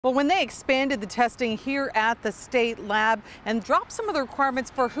Well, when they expanded the testing here at the state lab and dropped some of the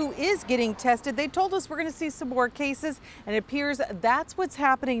requirements for who is getting tested, they told us we're going to see some more cases, and it appears that's what's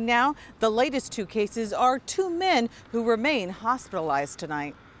happening now. The latest two cases are two men who remain hospitalized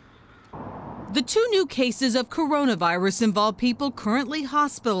tonight. The two new cases of coronavirus involve people currently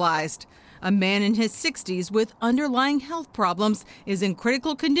hospitalized. A man in his 60s with underlying health problems is in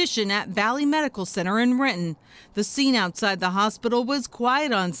critical condition at Valley Medical Center in Renton. The scene outside the hospital was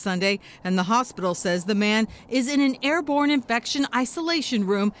quiet on Sunday, and the hospital says the man is in an airborne infection isolation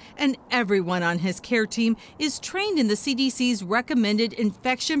room, and everyone on his care team is trained in the CDC's recommended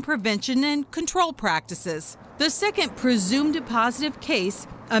infection prevention and control practices. The second presumed positive case,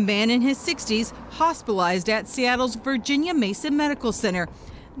 a man in his 60s hospitalized at Seattle's Virginia Mason Medical Center.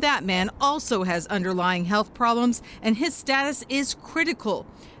 That man also has underlying health problems, and his status is critical.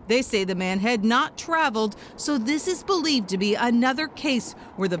 They say the man had not traveled, so this is believed to be another case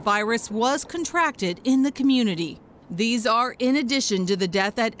where the virus was contracted in the community. These are in addition to the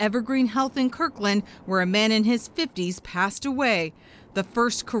death at Evergreen Health in Kirkland, where a man in his 50s passed away, the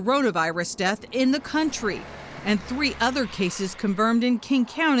first coronavirus death in the country, and 3 other cases confirmed in King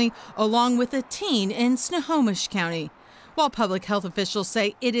County, along with a teen in Snohomish County. While public health officials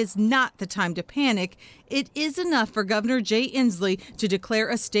say it is not the time to panic, it is enough for Governor Inslee to declare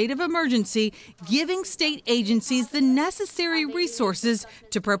a state of emergency, giving state agencies the necessary resources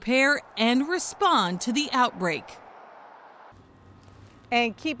to prepare and respond to the outbreak.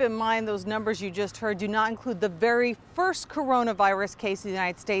 And keep in mind, those numbers you just heard do not include the very first coronavirus case in the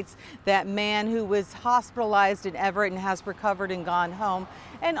United States, that man who was hospitalized in Everett and has recovered and gone home.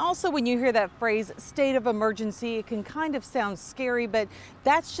 And also, when you hear that phrase, state of emergency, it can kind of sound scary, but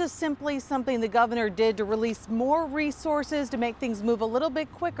that's just simply something the governor did to release more resources to make things move a little bit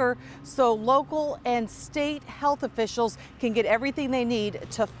quicker so local and state health officials can get everything they need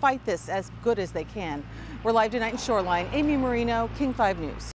to fight this as good as they can. We're live tonight in Shoreline. Amy Marino, King 5 News.